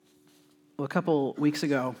Well, a couple weeks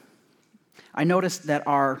ago, I noticed that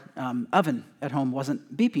our oven at home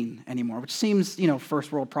wasn't beeping anymore, which seems,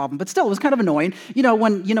 first world problem, but still, it was kind of annoying.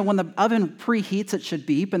 When the oven preheats, it should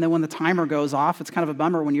beep, and then when the timer goes off, it's kind of a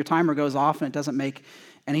bummer when your timer goes off and it doesn't make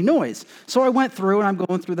any noise. So I went through, and I'm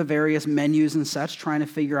going through the various menus and such, trying to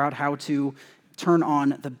figure out how to turn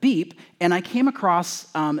on the beep, and I came across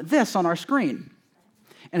this on our screen,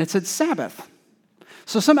 and it said Sabbath.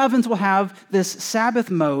 So some ovens will have this Sabbath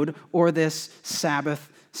mode or this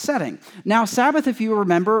Sabbath setting. Now, Sabbath, if you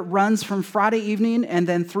remember, runs from Friday evening and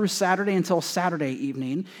then through Saturday until Saturday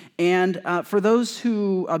evening. And for those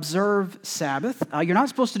who observe Sabbath, you're not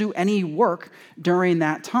supposed to do any work during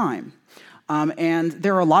that time. And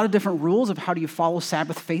there are a lot of different rules of how do you follow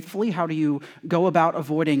Sabbath faithfully, how do you go about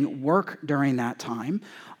avoiding work during that time.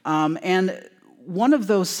 And one of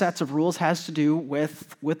those sets of rules has to do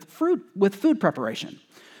with food preparation.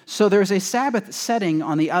 So there's a Sabbath setting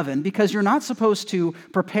on the oven because you're not supposed to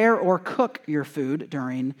prepare or cook your food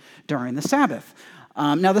during the Sabbath.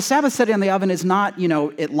 Now, the Sabbath setting on the oven is not,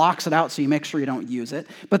 it locks it out so you make sure you don't use it.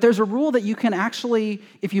 But there's a rule that you can actually,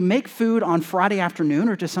 if you make food on Friday afternoon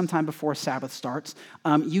or just sometime before Sabbath starts,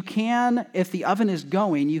 you can, if the oven is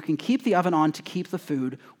going, you can keep the oven on to keep the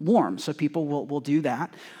food warm. So people will do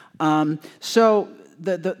that. So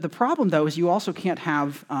the problem, though, is you also can't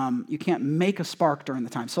you can't make a spark during the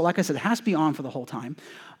time. So like I said, it has to be on for the whole time.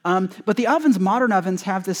 But the modern ovens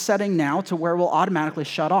have this setting now to where it will automatically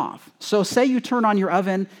shut off. So say you turn on your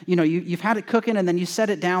oven, you've had it cooking and then you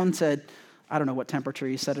set it down to, I don't know what temperature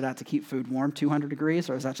you set it at to keep food warm, 200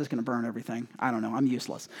 degrees, or is that just going to burn everything? I don't know, I'm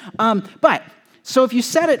useless. But so if you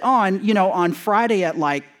set it on Friday at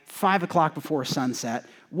like 5 o'clock before sunset,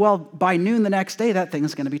 well, by noon the next day, that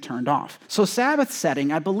thing's going to be turned off. So Sabbath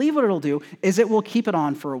setting, I believe what it'll do is it will keep it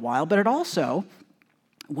on for a while, but it also,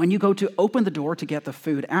 when you go to open the door to get the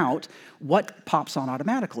food out, what pops on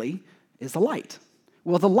automatically is the light.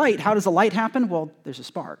 Well, the light, how does the light happen? Well, there's a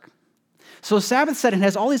spark. So Sabbath setting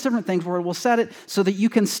has all these different things where it will set it so that you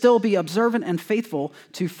can still be observant and faithful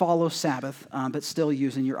to follow Sabbath, but still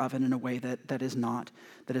using your oven in a way that is not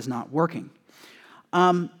working.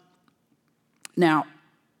 Now,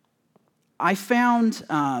 I found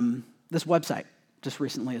this website just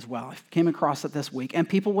recently as well. I came across it this week, and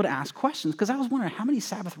people would ask questions because I was wondering how many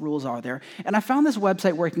Sabbath rules are there. And I found this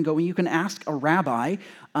website where you can go and you can ask a rabbi,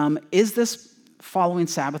 is this following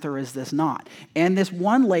Sabbath or is this not? And this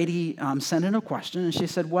one lady sent in a question, and she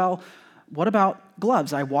said, well, what about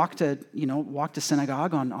gloves? I walk to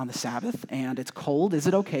synagogue on the Sabbath, and it's cold. Is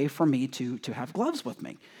it okay for me to have gloves with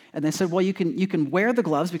me? And they said, well, you can wear the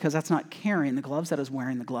gloves because that's not carrying the gloves, that is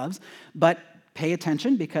wearing the gloves. But pay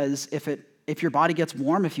attention because if your body gets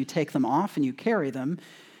warm, if you take them off and you carry them,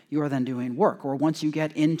 you are then doing work. Or once you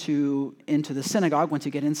get into the synagogue, once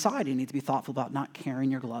you get inside, you need to be thoughtful about not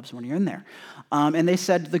carrying your gloves when you're in there. And they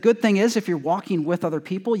said the good thing is if you're walking with other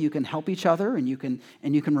people, you can help each other and you can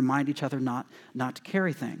remind each other not to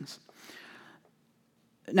carry things.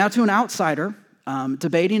 Now, to an outsider,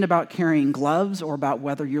 debating about carrying gloves or about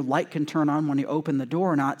whether your light can turn on when you open the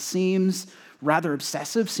door or not seems rather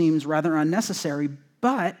obsessive, seems rather unnecessary,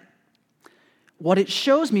 but what it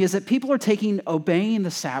shows me is that people are taking obeying the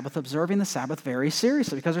Sabbath, observing the Sabbath very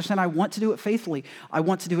seriously because they're saying, I want to do it faithfully. I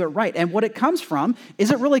want to do it right. And what it comes from is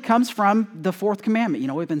it really comes from the fourth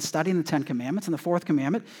commandment. We've been studying the 10 commandments, and the fourth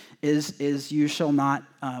commandment is you shall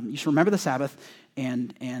remember the Sabbath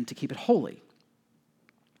and to keep it holy.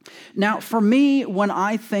 Now, for me, when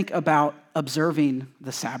I think about observing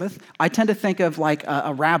the Sabbath, I tend to think of like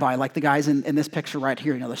a rabbi, like the guys in this picture right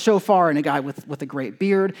here, the shofar and a guy with a great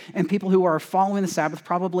beard, and people who are following the Sabbath,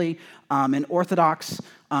 probably an Orthodox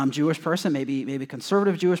Jewish person, maybe a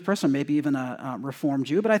conservative Jewish person, maybe even a Reformed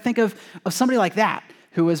Jew. But I think of somebody like that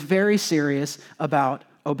who is very serious about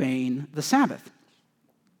obeying the Sabbath.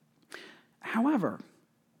 However,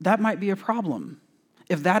 that might be a problem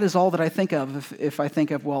if that is all that I think of, if I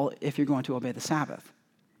think of, well, if you're going to obey the Sabbath.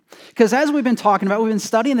 Because as we've been talking about, we've been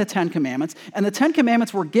studying the 10 Commandments, and the 10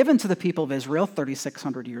 Commandments were given to the people of Israel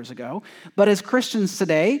 3,600 years ago. But as Christians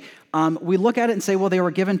today, we look at it and say, well, they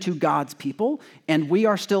were given to God's people, and we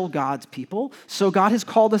are still God's people. So God has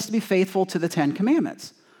called us to be faithful to the 10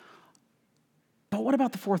 Commandments. But what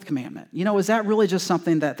about the fourth commandment? Is that really just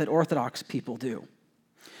something that Orthodox people do?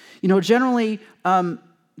 Generally,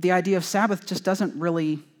 the idea of Sabbath just doesn't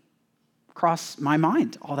really cross my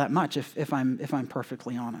mind all that much, if I'm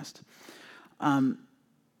perfectly honest.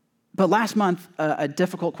 But last month, a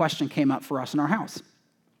difficult question came up for us in our house.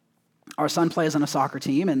 Our son plays on a soccer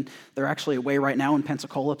team, and they're actually away right now in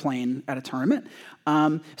Pensacola playing at a tournament.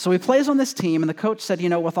 So he plays on this team, and the coach said,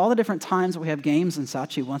 with all the different times that we have games and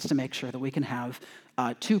such, he wants to make sure that we can have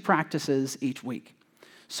 2 practices each week.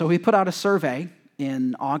 So he put out a survey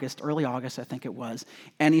in August, early August, I think it was,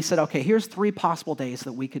 and he said, okay, here's 3 possible days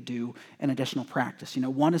that we could do an additional practice.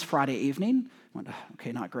 One is Friday evening. I went,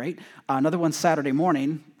 okay, not great. Another one's Saturday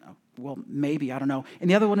morning. Well, maybe, I don't know. And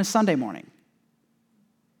the other one is Sunday morning.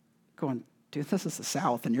 Going, dude, this is the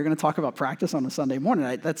South, and you're going to talk about practice on a Sunday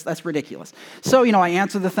morning. That's ridiculous. So, I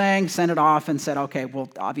answered the thing, sent it off, and said, okay, well,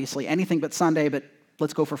 obviously anything but Sunday, but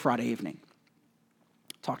let's go for Friday evening.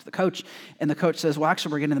 Talked to the coach, and the coach says, well,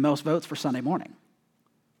 actually, we're getting the most votes for Sunday morning.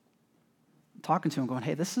 I'm talking to him, going,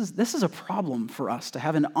 hey, this is a problem for us to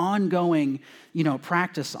have an ongoing,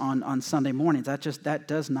 practice on Sunday mornings. That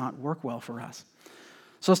does not work well for us.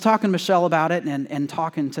 So I was talking to Michelle about it and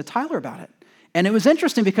talking to Tyler about it. And it was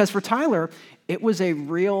interesting because for Tyler, it was a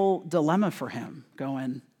real dilemma for him,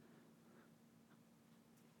 going,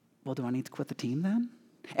 well, do I need to quit the team then?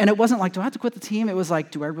 And it wasn't like, do I have to quit the team? It was like,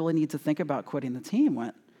 do I really need to think about quitting the team?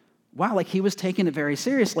 Wow, like he was taking it very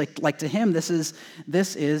seriously. Like to him, this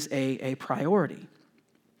is a priority.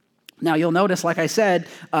 Now, you'll notice, like I said,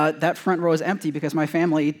 that front row is empty because my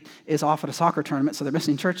family is off at a soccer tournament, so they're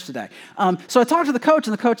missing church today. So I talked to the coach,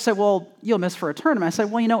 and the coach said, well, you'll miss for a tournament. I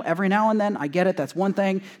said, well, every now and then, I get it. That's one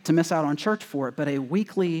thing to miss out on church for it, but a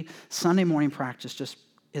weekly Sunday morning practice just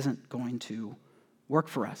isn't going to work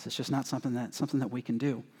for us. It's just not something that we can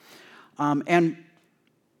do. And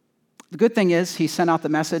the good thing is he sent out the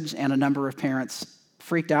message, and a number of parents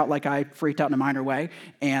freaked out like I freaked out in a minor way,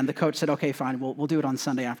 and the coach said, okay, fine, we'll do it on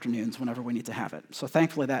Sunday afternoons whenever we need to have it. So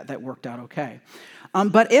thankfully that worked out okay.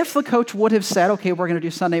 But if the coach would have said, okay, we're going to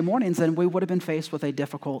do Sunday mornings, then we would have been faced with a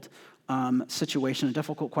difficult situation, a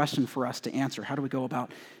difficult question for us to answer. How do we go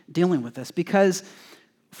about dealing with this? Because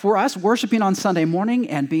for us, worshiping on Sunday morning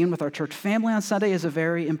and being with our church family on Sunday is a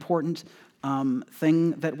very important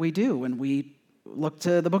thing that we do. And we look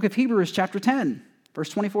to the book of Hebrews, chapter 10, verse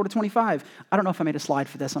 24 to 25. I don't know if I made a slide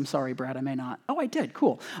for this. I'm sorry, Brad, I may not. Oh, I did.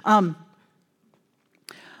 Cool. And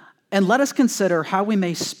let us consider how we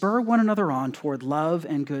may spur one another on toward love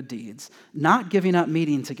and good deeds, not giving up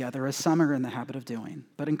meeting together as some are in the habit of doing,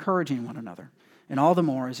 but encouraging one another, and all the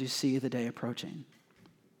more as you see the day approaching.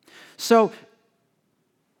 So,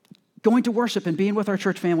 going to worship and being with our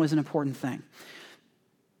church family is an important thing.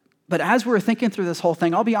 But as we were thinking through this whole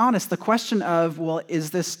thing, I'll be honest, the question of, well,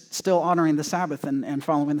 is this still honoring the Sabbath and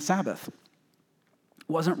following the Sabbath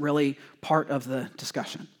wasn't really part of the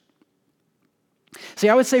discussion. See,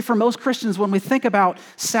 I would say for most Christians, when we think about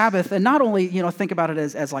Sabbath, and not only, think about it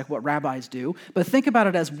as like what rabbis do, but think about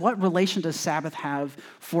it as what relation does Sabbath have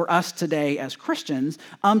for us today as Christians,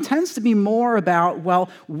 tends to be more about, well,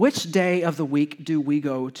 which day of the week do we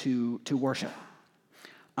go to worship?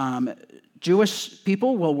 Jewish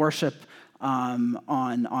people will worship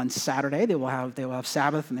on Saturday. They will have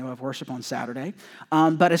Sabbath and they will have worship on Saturday.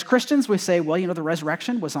 But as Christians, we say, well, the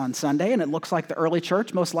resurrection was on Sunday, and it looks like the early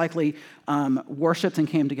church most likely worshipped and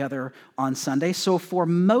came together on Sunday. So for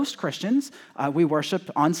most Christians, we worship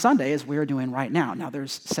on Sunday as we are doing right now. Now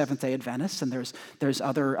there's Seventh-day Adventists and there's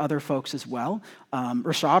other folks as well.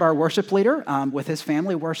 Rashad, our worship leader, with his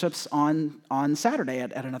family worships on Saturday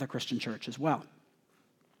at another Christian church as well.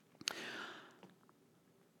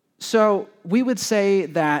 So we would say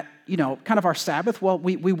that, kind of our Sabbath, well,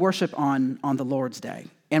 we worship on the Lord's Day.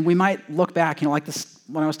 And we might look back, like this,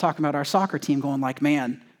 when I was talking about our soccer team going like,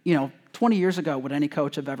 man, 20 years ago, would any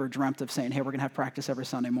coach have ever dreamt of saying, hey, we're going to have practice every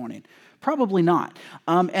Sunday morning? Probably not.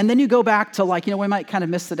 And then you go back to we might kind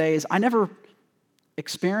of miss the days. I never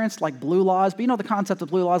experienced like blue laws, but the concept of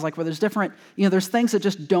blue laws, like where there's different, there's things that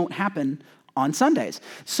just don't happen on Sundays.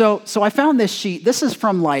 So I found this sheet. This is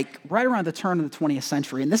from right around the turn of the 20th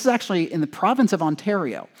century, and this is actually in the province of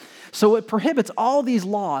Ontario. So it prohibits all these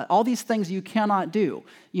things you cannot do.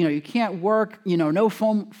 You can't work, no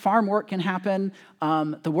farm work can happen,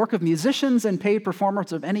 the work of musicians and paid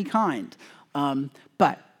performers of any kind.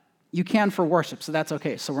 But you can for worship, so that's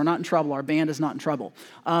okay. So we're not in trouble. Our band is not in trouble.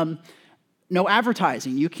 No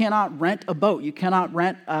advertising. You cannot rent a boat. You cannot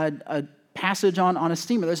rent a passage on a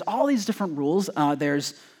steamer. There's all these different rules.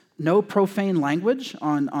 There's no profane language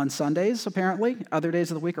on Sundays, apparently. Other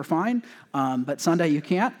days of the week are fine, but Sunday you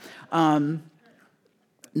can't.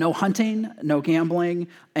 No hunting, no gambling,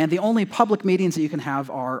 and the only public meetings that you can have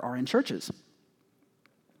are in churches.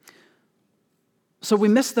 So we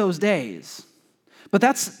miss those days. But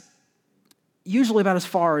that's usually about as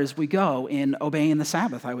far as we go in obeying the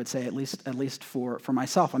Sabbath, I would say, at least for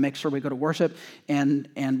myself. I make sure we go to worship, and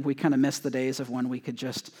we kind of miss the days of when we could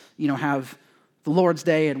just, have the Lord's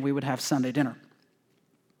Day and we would have Sunday dinner.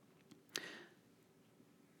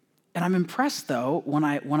 And I'm impressed, though, when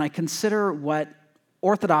I consider what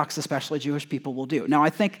Orthodox, especially Jewish people, will do. Now, I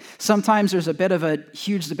think sometimes there's a bit of a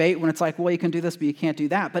huge debate when it's like, well, you can do this, but you can't do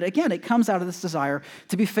that. But again, it comes out of this desire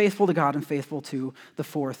to be faithful to God and faithful to the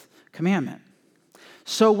fourth commandment.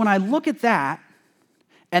 So when I look at that,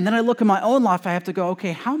 and then I look at my own life, I have to go,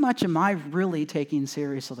 okay, how much am I really taking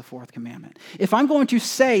seriously the fourth commandment? If I'm going to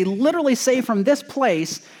literally say from this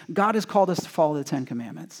place, God has called us to follow the 10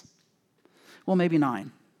 commandments. Well, maybe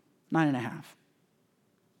 9.5.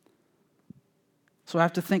 So I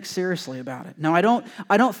have to think seriously about it. Now, I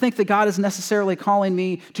don't think that God is necessarily calling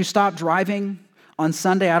me to stop driving on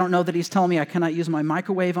Sunday. I don't know that he's telling me I cannot use my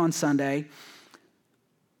microwave on Sunday.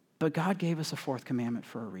 But God gave us a fourth commandment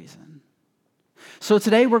for a reason. So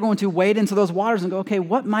today we're going to wade into those waters and go, okay,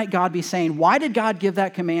 what might God be saying? Why did God give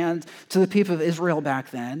that command to the people of Israel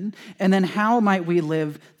back then? And then how might we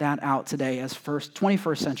live that out today as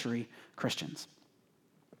 21st century Christians?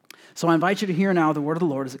 So I invite you to hear now the word of the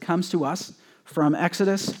Lord as it comes to us from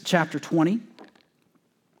Exodus chapter 20,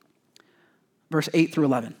 verse 8 through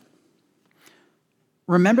 11.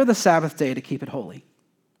 Remember the Sabbath day to keep it holy.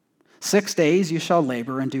 6 days you shall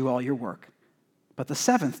labor and do all your work. But the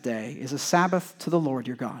seventh day is a Sabbath to the Lord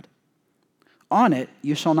your God. On it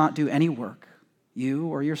you shall not do any work, you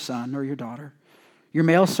or your son or your daughter, your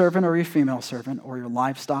male servant or your female servant, or your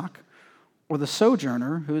livestock, or the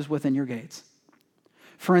sojourner who is within your gates.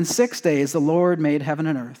 For in 6 days the Lord made heaven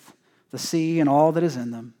and earth, the sea and all that is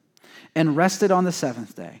in them, and rested on the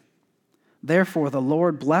seventh day. Therefore the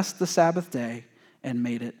Lord blessed the Sabbath day and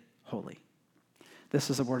made it holy. This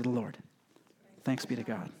is the word of the Lord. Thanks be to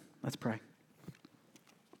God. Let's pray.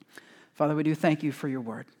 Father, we do thank you for your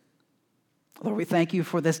word. Lord, we thank you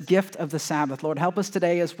for this gift of the Sabbath. Lord, help us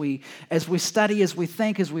today as we study, as we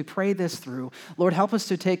think, as we pray this through. Lord, help us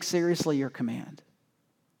to take seriously your command.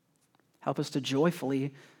 Help us to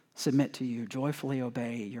joyfully submit to you, joyfully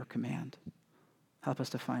obey your command. Help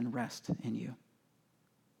us to find rest in you.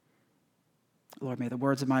 Lord, may the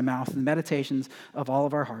words of my mouth and the meditations of all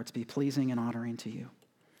of our hearts be pleasing and honoring to you.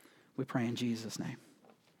 We pray in Jesus' name.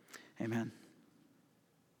 Amen.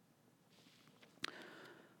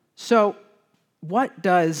 So, what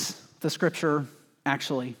does the scripture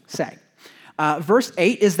actually say? Verse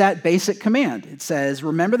 8 is that basic command. It says,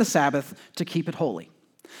 remember the Sabbath to keep it holy.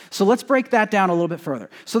 So let's break that down a little bit further.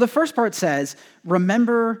 So the first part says,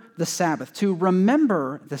 remember the Sabbath. To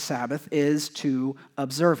remember the Sabbath is to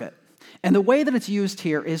observe it. And the way that it's used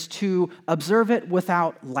here is to observe it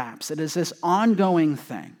without lapse. It is this ongoing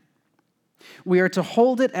thing. We are to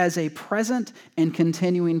hold it as a present and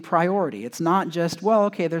continuing priority. It's not just, well,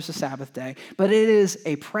 okay, there's a Sabbath day, but it is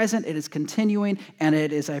a present, it is continuing, and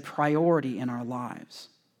it is a priority in our lives.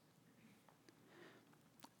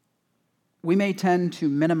 We may tend to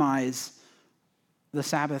minimize the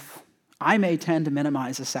Sabbath. I may tend to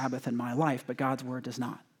minimize the Sabbath in my life, but God's word does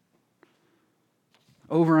not.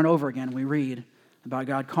 Over and over again, we read about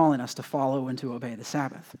God calling us to follow and to obey the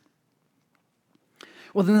Sabbath.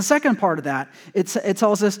 Well, then the second part of that, it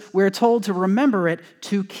tells us we're told to remember it,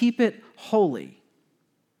 to keep it holy.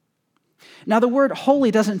 Now, the word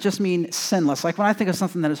holy doesn't just mean sinless. Like when I think of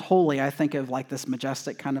something that is holy, I think of like this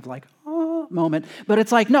majestic kind of like, oh, moment. But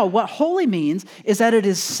it's like, no, what holy means is that it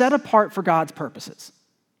is set apart for God's purposes.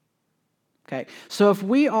 Okay, so if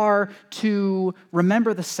we are to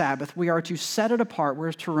remember the Sabbath, we are to set it apart.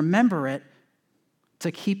 We're to remember it,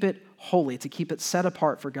 to keep it holy, to keep it set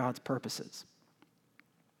apart for God's purposes.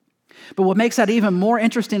 But what makes that even more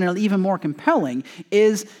interesting and even more compelling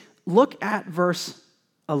is look at verse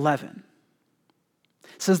 11.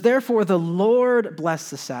 It says, therefore the Lord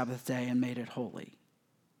blessed the Sabbath day and made it holy.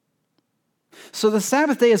 So the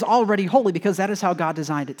Sabbath day is already holy because that is how God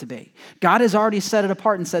designed it to be. God has already set it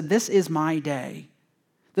apart and said, this is my day.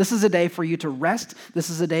 This is a day for you to rest. This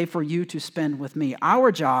is a day for you to spend with me.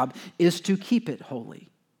 Our job is to keep it holy,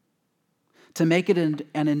 to make it an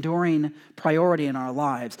enduring priority in our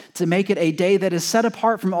lives, to make it a day that is set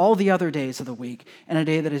apart from all the other days of the week and a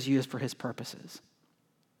day that is used for his purposes.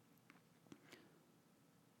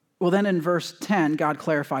 Well, then in verse 10, God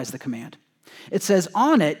clarifies the command. It says,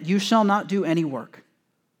 on it you shall not do any work.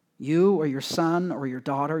 You or your son or your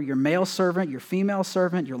daughter, your male servant, your female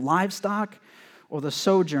servant, your livestock, or the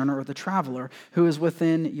sojourner or the traveler who is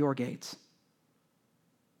within your gates.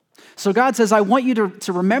 So God says, I want you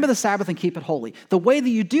to remember the Sabbath and keep it holy. The way that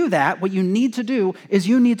you do that, what you need to do is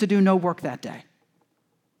you need to do no work that day.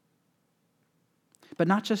 But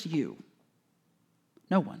not just you.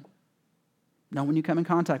 No one. No one you come in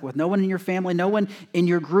contact with. No one in your family. No one in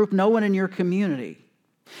your group. No one in your community.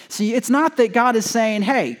 See, it's not that God is saying,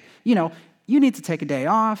 hey, you need to take a day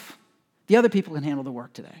off. The other people can handle the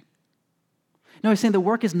work today. No, he's saying the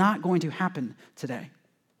work is not going to happen today.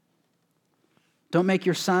 Don't make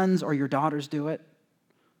your sons or your daughters do it.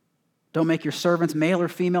 Don't make your servants, male or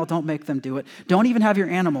female, don't make them do it. Don't even have your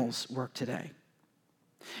animals work today.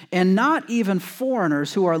 And not even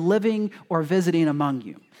foreigners who are living or visiting among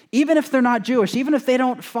you. Even if they're not Jewish, even if they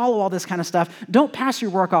don't follow all this kind of stuff, don't pass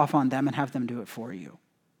your work off on them and have them do it for you.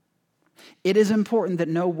 It is important that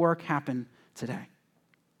no work happen today.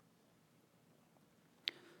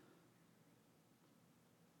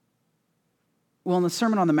 Well, in the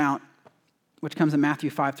Sermon on the Mount, which comes in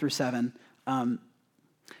Matthew 5 through 7,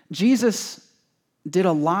 Jesus did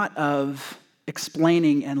a lot of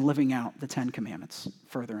explaining and living out the Ten Commandments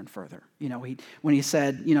further and further. When he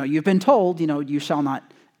said, you've been told, you shall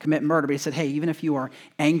not commit murder, but he said, hey, even if you are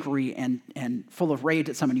angry and full of rage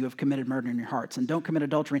at someone, you have committed murder in your hearts, and don't commit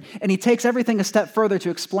adultery. And he takes everything a step further to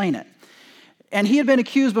explain it. And he had been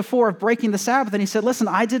accused before of breaking the Sabbath, and he said, listen,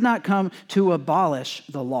 I did not come to abolish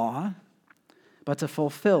the law, but to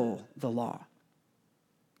fulfill the law.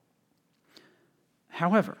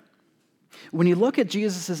 However, when you look at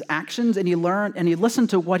Jesus' actions and you listen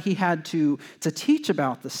to what he had to teach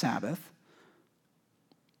about the Sabbath,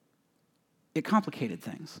 it complicated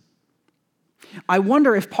things. I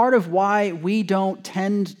wonder if part of why we don't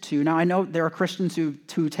tend to, now I know there are Christians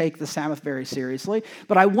who take the Sabbath very seriously,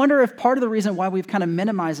 but I wonder if part of the reason why we've kind of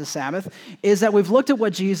minimized the Sabbath is that we've looked at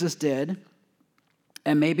what Jesus did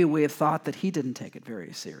and maybe we have thought that he didn't take it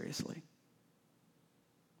very seriously.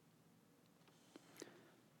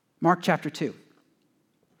 Mark chapter 2.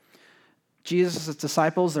 Jesus'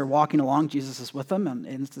 disciples, they're walking along. Jesus is with them, and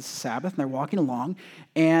it's the Sabbath, and they're walking along,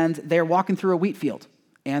 and they're walking through a wheat field,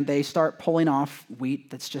 and they start pulling off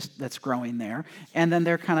wheat that's growing there, and then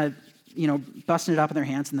they're kind of, busting it up in their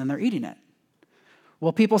hands, and then they're eating it.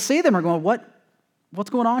 Well, people see them are going, what's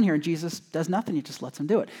going on here? And Jesus does nothing. He just lets them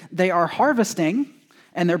do it. They are harvesting,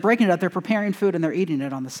 and they're breaking it up. They're preparing food, and they're eating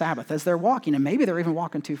it on the Sabbath as they're walking, and maybe they're even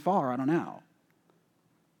walking too far. I don't know.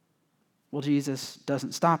 Well, Jesus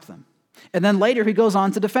doesn't stop them. And then later he goes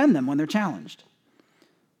on to defend them when they're challenged.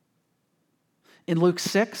 In Luke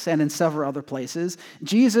 6 and in several other places,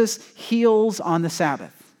 Jesus heals on the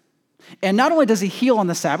Sabbath. And not only does he heal on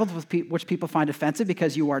the Sabbath, which people find offensive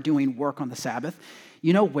because you are doing work on the Sabbath,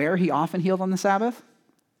 you know where he often healed on the Sabbath?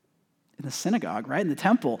 In the synagogue, right? In the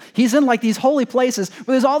temple. He's in like these holy places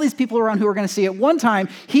where there's all these people around who are going to see it. One time,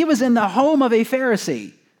 he was in the home of a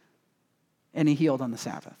Pharisee and he healed on the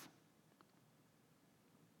Sabbath.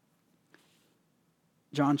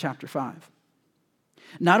 John chapter 5.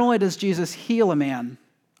 Not only does Jesus heal a man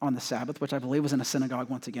on the Sabbath, which I believe was in a synagogue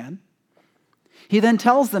once again, he then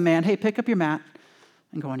tells the man, hey, pick up your mat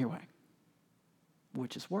and go on your way,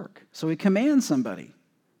 which is work. So he commands somebody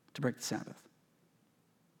to break the Sabbath.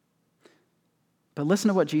 But listen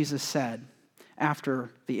to what Jesus said after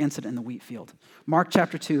the incident in the wheat field. Mark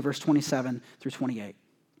chapter 2, verse 27 through 28.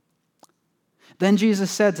 Then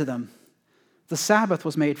Jesus said to them, the Sabbath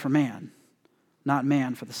was made for man, not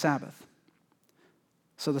man for the Sabbath.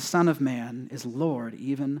 So the Son of Man is Lord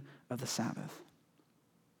even of the Sabbath.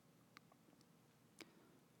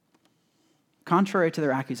 Contrary to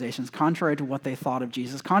their accusations, contrary to what they thought of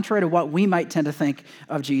Jesus, contrary to what we might tend to think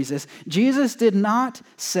of Jesus, Jesus did not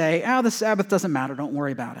say, the Sabbath doesn't matter, don't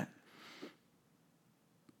worry about it.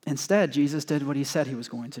 Instead, Jesus did what he said he was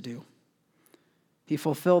going to do. He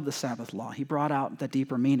fulfilled the Sabbath law. He brought out the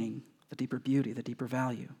deeper meaning, the deeper beauty, the deeper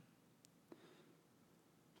value.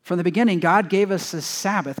 From the beginning, God gave us the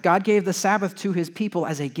Sabbath. God gave the Sabbath to his people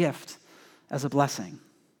as a gift, as a blessing,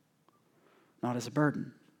 not as a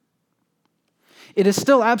burden. It is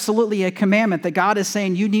still absolutely a commandment that God is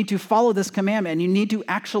saying you need to follow this commandment and you need to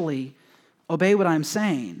actually obey what I'm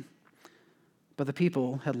saying. But the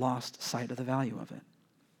people had lost sight of the value of it.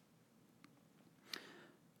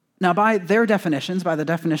 Now, by their definitions, by the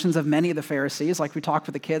definitions of many of the Pharisees, like we talked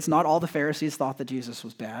with the kids, not all the Pharisees thought that Jesus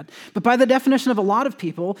was bad. But by the definition of a lot of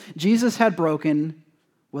people, Jesus had broken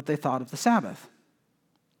what they thought of the Sabbath.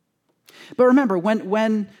 But remember,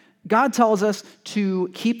 when God tells us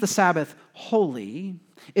to keep the Sabbath holy,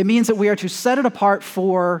 it means that we are to set it apart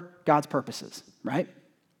for God's purposes, right?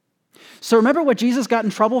 So remember what Jesus got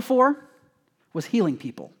in trouble for? Was healing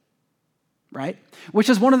people. Right? Which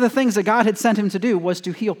is one of the things that God had sent him to do, was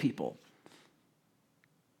to heal people.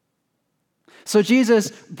 So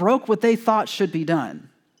Jesus broke what they thought should be done.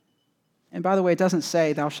 And by the way, it doesn't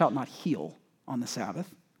say thou shalt not heal on the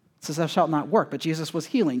Sabbath. It says, thou shalt not work, but Jesus was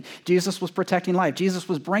healing. Jesus was protecting life. Jesus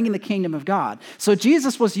was bringing the kingdom of God. So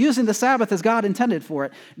Jesus was using the Sabbath as God intended for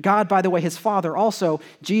it. God, by the way, his Father also,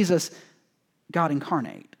 Jesus, God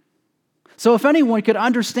incarnate. So if anyone could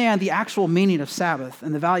understand the actual meaning of Sabbath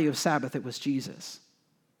and the value of Sabbath, it was Jesus.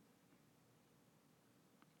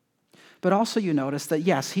 But also you notice that,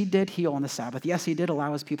 yes, he did heal on the Sabbath. Yes, he did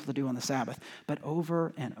allow his people to do on the Sabbath. But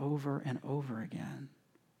over and over and over again,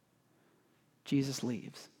 Jesus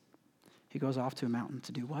leaves. He goes off to a mountain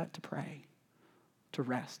to do what? To pray, to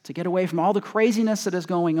rest, to get away from all the craziness that is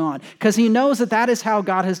going on. Because he knows that that is how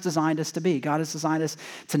God has designed us to be. God has designed us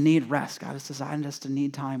to need rest. God has designed us to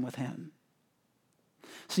need time with him.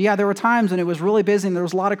 So yeah, there were times when it was really busy and there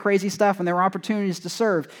was a lot of crazy stuff and there were opportunities to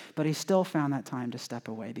serve, but he still found that time to step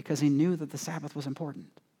away because he knew that the Sabbath was important.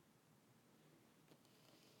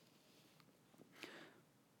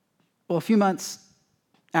 Well, a few months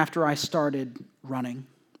after I started running,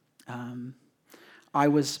 I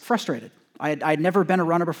was frustrated. I'd never been a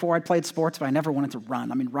runner before. I'd played sports, but I never wanted to run.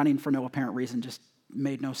 I mean, running for no apparent reason just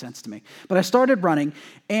made no sense to me. But I started running,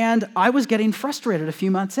 and I was getting frustrated a few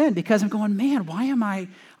months in because I'm going, man,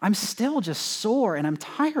 I'm still just sore, and I'm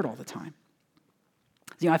tired all the time.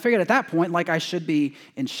 I figured at that point, I should be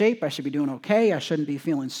in shape, I should be doing okay, I shouldn't be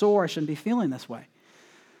feeling sore, I shouldn't be feeling this way.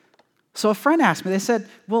 So a friend asked me, they said,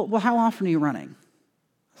 well, how often are you running?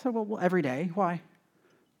 I said, well, every day. Why?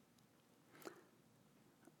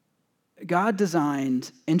 God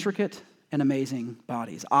designed intricate and amazing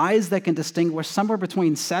bodies, eyes that can distinguish somewhere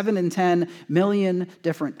between 7 and 10 million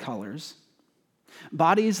different colors,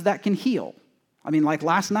 bodies that can heal. I mean, like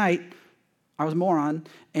last night, I was a moron,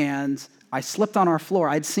 and I slipped on our floor.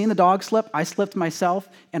 I'd seen the dog slip, I slipped myself,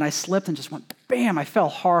 and I slipped and just went, bam, I fell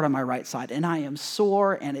hard on my right side, and I am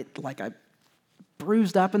sore, and I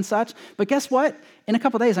bruised up and such. But guess what? In a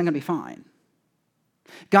couple days, I'm going to be fine.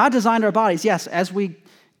 God designed our bodies. Yes, as we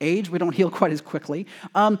age, we don't heal quite as quickly,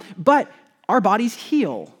 but our bodies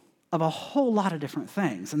heal of a whole lot of different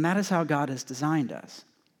things, and that is how God has designed us.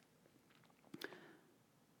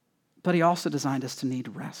 But he also designed us to need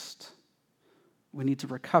rest. We need to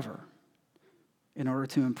recover in order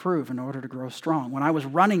to improve, in order to grow strong. When I was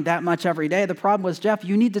running that much every day, the problem was, Jeff,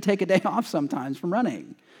 you need to take a day off sometimes from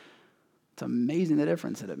running. It's amazing the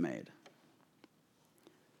difference that it made.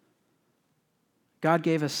 God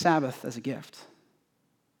gave us Sabbath as a gift,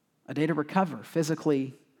 a day to recover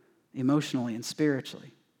physically, emotionally, and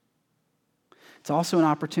spiritually. It's also an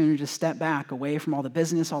opportunity to step back away from all the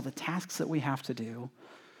business, all the tasks that we have to do,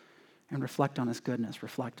 and reflect on his goodness,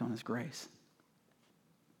 reflect on his grace.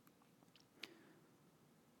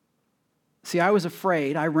 See, I was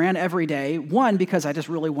afraid. I ran every day, one, because I just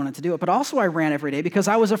really wanted to do it, but also I ran every day because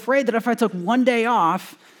I was afraid that if I took one day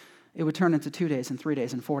off, it would turn into 2 days and 3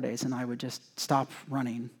 days and 4 days, and I would just stop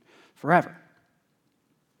running forever.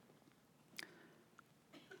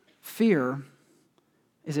 Fear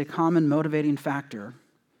is a common motivating factor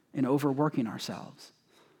in overworking ourselves.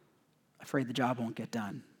 Afraid the job won't get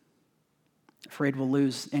done. Afraid we'll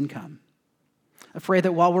lose income. Afraid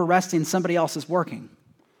that while we're resting, somebody else is working.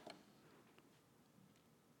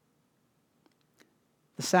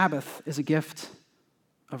 The Sabbath is a gift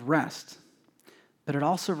of rest, but it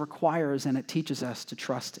also requires and it teaches us to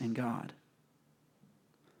trust in God.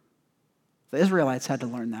 The Israelites had to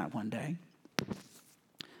learn that one day.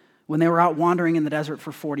 When they were out wandering in the desert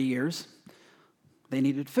for 40 years, they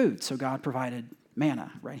needed food, so God provided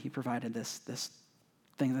manna, right? He provided this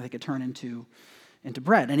thing that they could turn into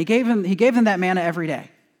bread. And he gave them that manna every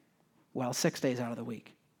day. Well, 6 days out of the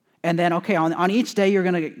week. And then, okay, on each day you're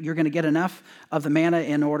gonna get enough of the manna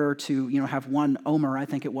in order to have 1 omer, I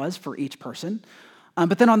think it was, for each person.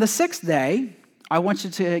 But then on the 6th day, I want you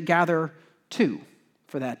to gather 2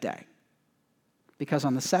 for that day, because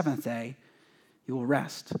on the 7th day you will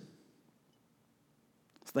rest.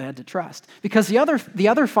 So they had to trust. Because the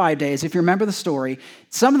other 5 days, if you remember the story,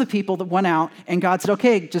 some of the people that went out and God said,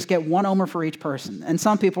 okay, just get 1 omer for each person. And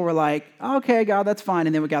some people were like, okay, God, that's fine.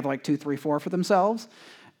 And they would gather 2, 3, 4 for themselves.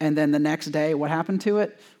 And then the next day, what happened to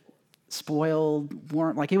it? Spoiled,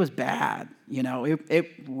 it was bad.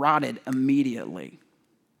 It rotted immediately.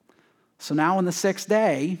 So now on the 6th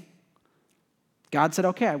day, God said,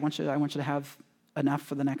 okay, I want you to have enough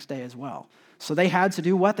for the next day as well. So they had to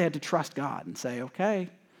do what? They had to trust God and say, okay.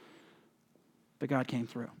 But God came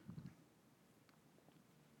through.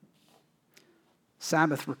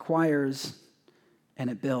 Sabbath requires and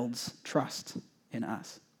it builds trust in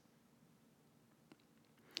us.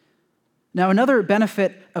 Now, another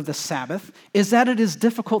benefit of the Sabbath is that it is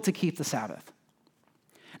difficult to keep the Sabbath.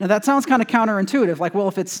 Now, that sounds kind of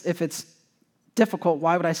counterintuitive. If it's difficult,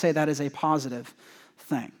 why would I say that is a positive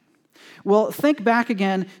thing? Well, think back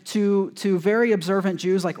again to very observant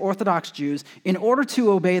Jews, like Orthodox Jews. In order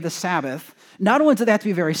to obey the Sabbath, not only do they have to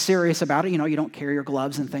be very serious about it, you don't carry your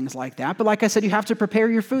gloves and things like that, but like I said, you have to prepare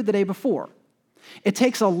your food the day before. It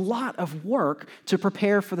takes a lot of work to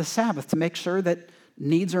prepare for the Sabbath, to make sure that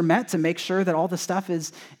needs are met, to make sure that all the stuff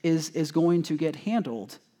is going to get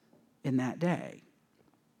handled in that day.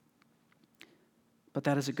 But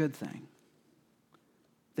that is a good thing.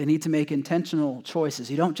 They need to make intentional choices.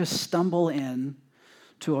 You don't just stumble in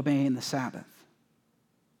to obeying the Sabbath.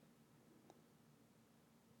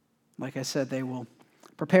 Like I said, they will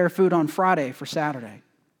prepare food on Friday for Saturday.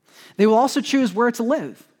 They will also choose where to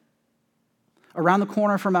live. Around the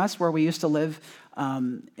corner from us, where we used to live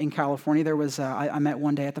in California, there was, I met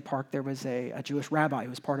one day at the park, there was a Jewish rabbi who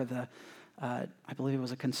was part of the, I believe it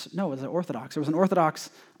was it was an Orthodox. There was an Orthodox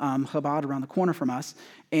Chabad around the corner from us,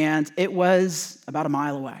 and it was about a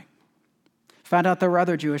mile away. Found out there were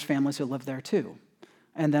other Jewish families who lived there too.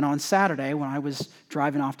 And then on Saturday, when I was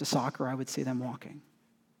driving off to soccer, I would see them walking.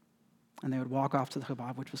 And they would walk off to the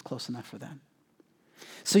Chabad, which was close enough for them.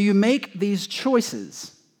 So you make these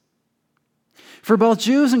choices. For both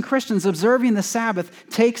Jews and Christians, observing the Sabbath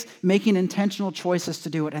takes making intentional choices to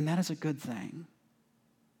do it, and that is a good thing.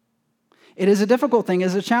 It is a difficult thing, it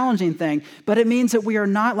is a challenging thing, but it means that we are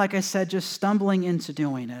not, like I said, just stumbling into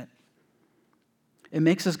doing it. It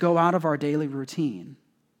makes us go out of our daily routine.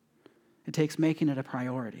 It takes making it a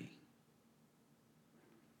priority.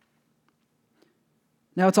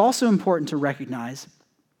 Now, it's also important to recognize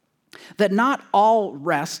that not all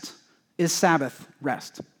rest is Sabbath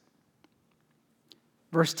rest.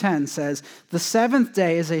 Verse 10 says, "The seventh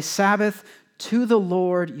day is a Sabbath to the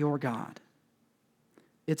Lord your God."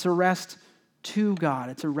 It's a rest to God.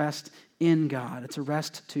 It's a rest in God. It's a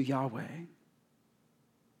rest to Yahweh.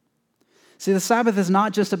 See, the Sabbath is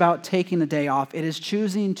not just about taking a day off. It is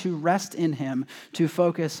choosing to rest in Him, to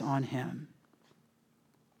focus on Him.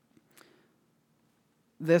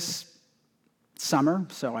 This summer,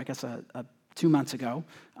 so I guess 2 months ago,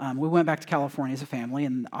 we went back to California as a family,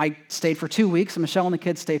 and I stayed for 2 weeks, and Michelle and the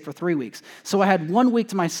kids stayed for 3 weeks. So I had 1 week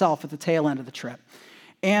to myself at the tail end of the trip.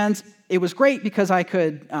 And it was great because I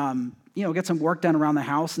could, get some work done around the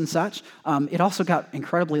house and such. It also got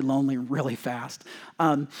incredibly lonely really fast.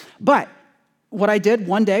 But what I did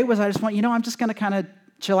one day was I just went, I'm just going to kind of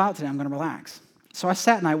chill out today. I'm going to relax. So I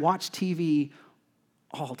sat and I watched TV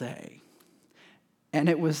all day. And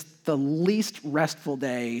it was the least restful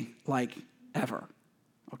day, ever,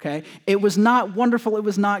 okay? It was not wonderful. It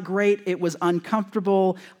was not great. It was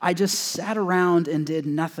uncomfortable. I just sat around and did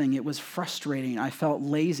nothing. It was frustrating. I felt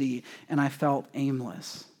lazy, and I felt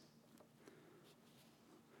aimless.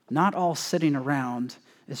 Not all sitting around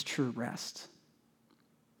is true rest.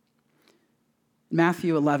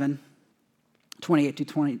 Matthew 11, 28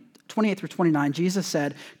 through 29, Jesus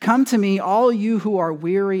said, "Come to me, all you who are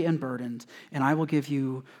weary and burdened, and I will give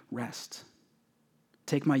you rest.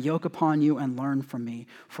 Take my yoke upon you and learn from me,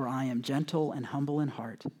 for I am gentle and humble in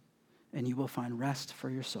heart, and you will find rest for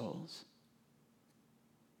your souls."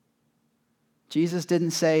 Jesus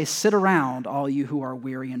didn't say, "Sit around, all you who are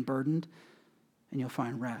weary and burdened, and you'll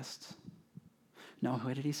find rest." No,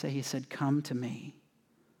 what did he say? He said, "Come to me,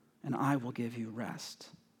 and I will give you rest."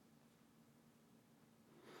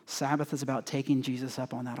 Sabbath is about taking Jesus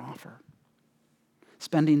up on that offer,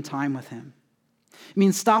 spending time with him. It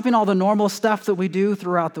means stopping all the normal stuff that we do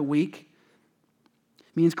throughout the week.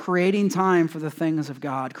 It means creating time for the things of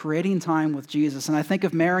God, creating time with Jesus. And I think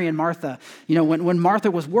of Mary and Martha. When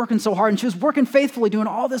Martha was working so hard, and she was working faithfully, doing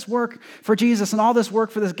all this work for Jesus and all this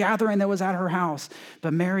work for this gathering that was at her house.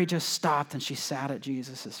 But Mary just stopped and she sat at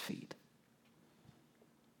Jesus' feet,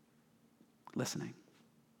 listening.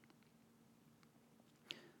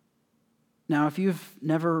 Now, if you've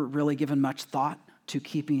never really given much thought to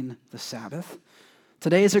keeping the Sabbath,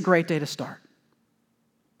 today is a great day to start.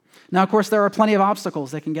 Now, of course, there are plenty of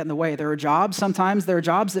obstacles that can get in the way. There are jobs. Sometimes there are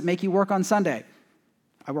jobs that make you work on Sunday.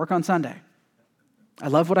 I work on Sunday. I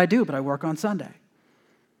love what I do, but I work on Sunday.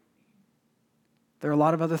 There are a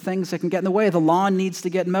lot of other things that can get in the way. The lawn needs to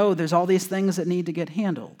get mowed. There's all these things that need to get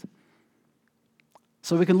handled.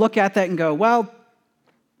 So we can look at that and go, well,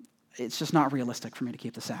 it's just not realistic for me to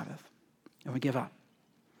keep the Sabbath. And we give up.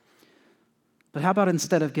 But how about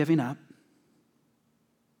instead of giving up,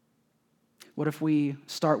 what if we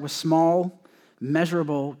start with small,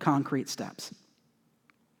 measurable, concrete steps?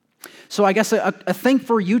 So I guess a thing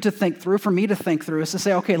for you to think through, for me to think through, is to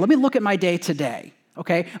say, okay, let me look at my day today,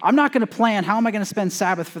 okay? I'm not going to plan how am I going to spend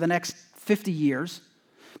Sabbath for the next 50 years,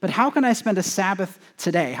 but how can I spend a Sabbath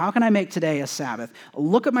today? How can I make today a Sabbath?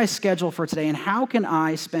 Look at my schedule for today, and how can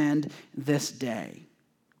I spend this day?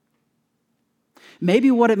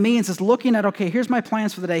 Maybe what it means is looking at, okay, here's my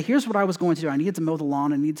plans for the day. Here's what I was going to do. I need to mow the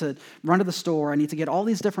lawn. I need to run to the store. I need to get all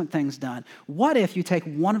these different things done. What if you take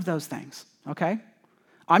one of those things, okay?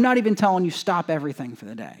 I'm not even telling you stop everything for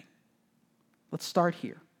the day. Let's start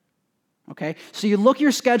here, okay? So you look at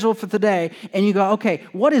your schedule for the day and you go, okay,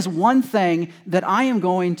 what is one thing that I am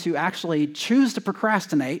going to actually choose to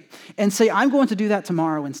procrastinate and say I'm going to do that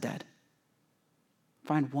tomorrow instead?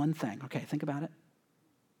 Find one thing. Okay, think about it.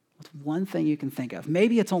 What's one thing you can think of?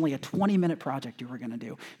 Maybe it's only a 20-minute project you were going to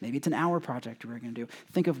do. Maybe it's an hour project you were going to do.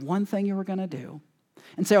 Think of one thing you were going to do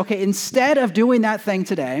and say, okay, instead of doing that thing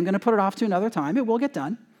today, I'm going to put it off to another time. It will get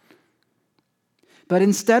done. But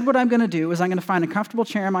instead what I'm going to do is I'm going to find a comfortable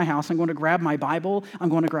chair in my house. I'm going to grab my Bible. I'm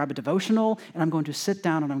going to grab a devotional, and I'm going to sit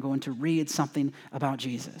down and I'm going to read something about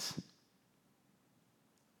Jesus.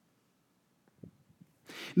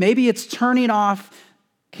 Maybe it's turning off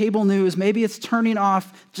cable news. Maybe it's turning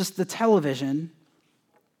off just the television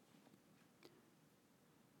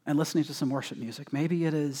and listening to some worship music. Maybe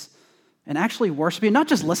it is, and actually worshiping, not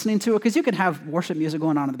just listening to it, because you could have worship music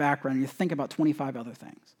going on in the background and you think about 25 other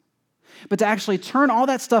things. But to actually turn all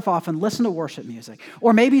that stuff off and listen to worship music.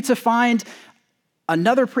 Or maybe to find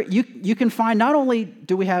another, you can find, not only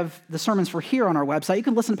do we have the sermons for here on our website, you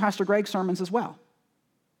can listen to Pastor Greg's sermons as well.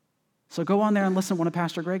 So go on there and listen to one of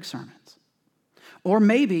Pastor Greg's sermons. Or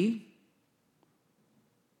maybe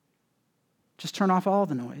just turn off all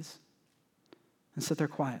the noise and sit there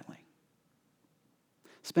quietly.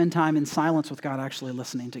 Spend time in silence with God, actually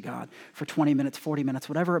listening to God for 20 minutes, 40 minutes,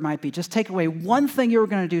 whatever it might be. Just take away one thing you were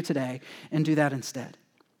going to do today and do that instead.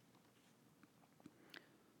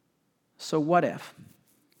 So what if?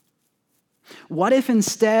 What if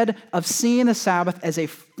instead of seeing the Sabbath as a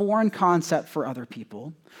foreign concept for other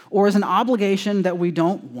people or as an obligation that we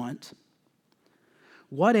don't want,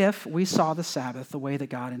 what if we saw the Sabbath the way that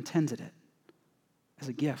God intended it, as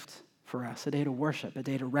a gift for us, a day to worship, a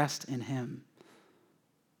day to rest in Him,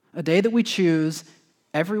 a day that we choose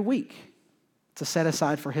every week to set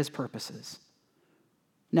aside for His purposes?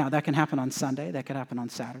 Now, that can happen on Sunday, that could happen on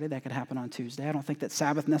Saturday, that could happen on Tuesday. I don't think that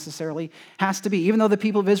Sabbath necessarily has to be, even though the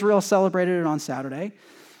people of Israel celebrated it on Saturday,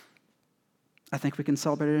 I think we can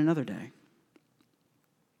celebrate it another day.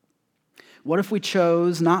 What if we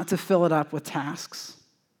chose not to fill it up with tasks,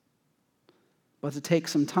 but to take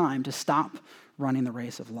some time to stop running the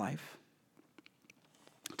race of life,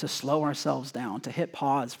 to slow ourselves down, to hit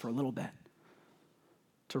pause for a little bit,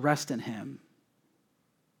 to rest in Him,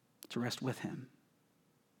 to rest with Him?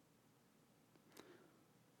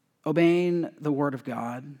 Obeying the Word of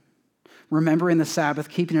God, remembering the Sabbath,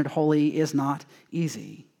 keeping it holy is not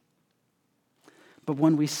easy. But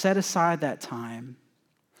when we set aside that time,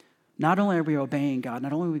 not only are we obeying God,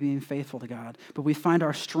 not only are we being faithful to God, but we find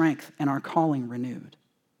our strength and our calling renewed.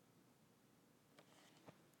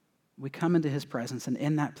 We come into His presence, and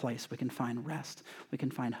in that place we can find rest, we can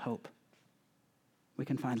find hope, we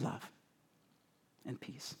can find love and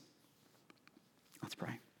peace. Let's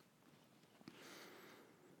pray.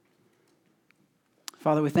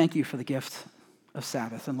 Father, we thank You for the gift of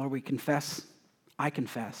Sabbath. And Lord, I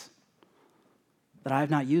confess that I have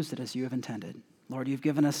not used it as You have intended. Lord, you've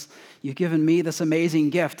given me this amazing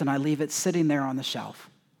gift, and I leave it sitting there on the shelf.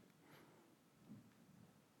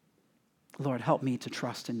 Lord, help me to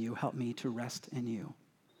trust in You. Help me to rest in You.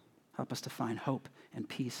 Help us to find hope and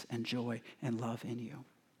peace and joy and love in You.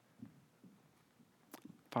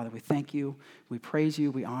 Father, we thank You, we praise You,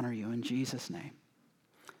 we honor You in Jesus' name.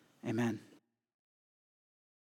 Amen.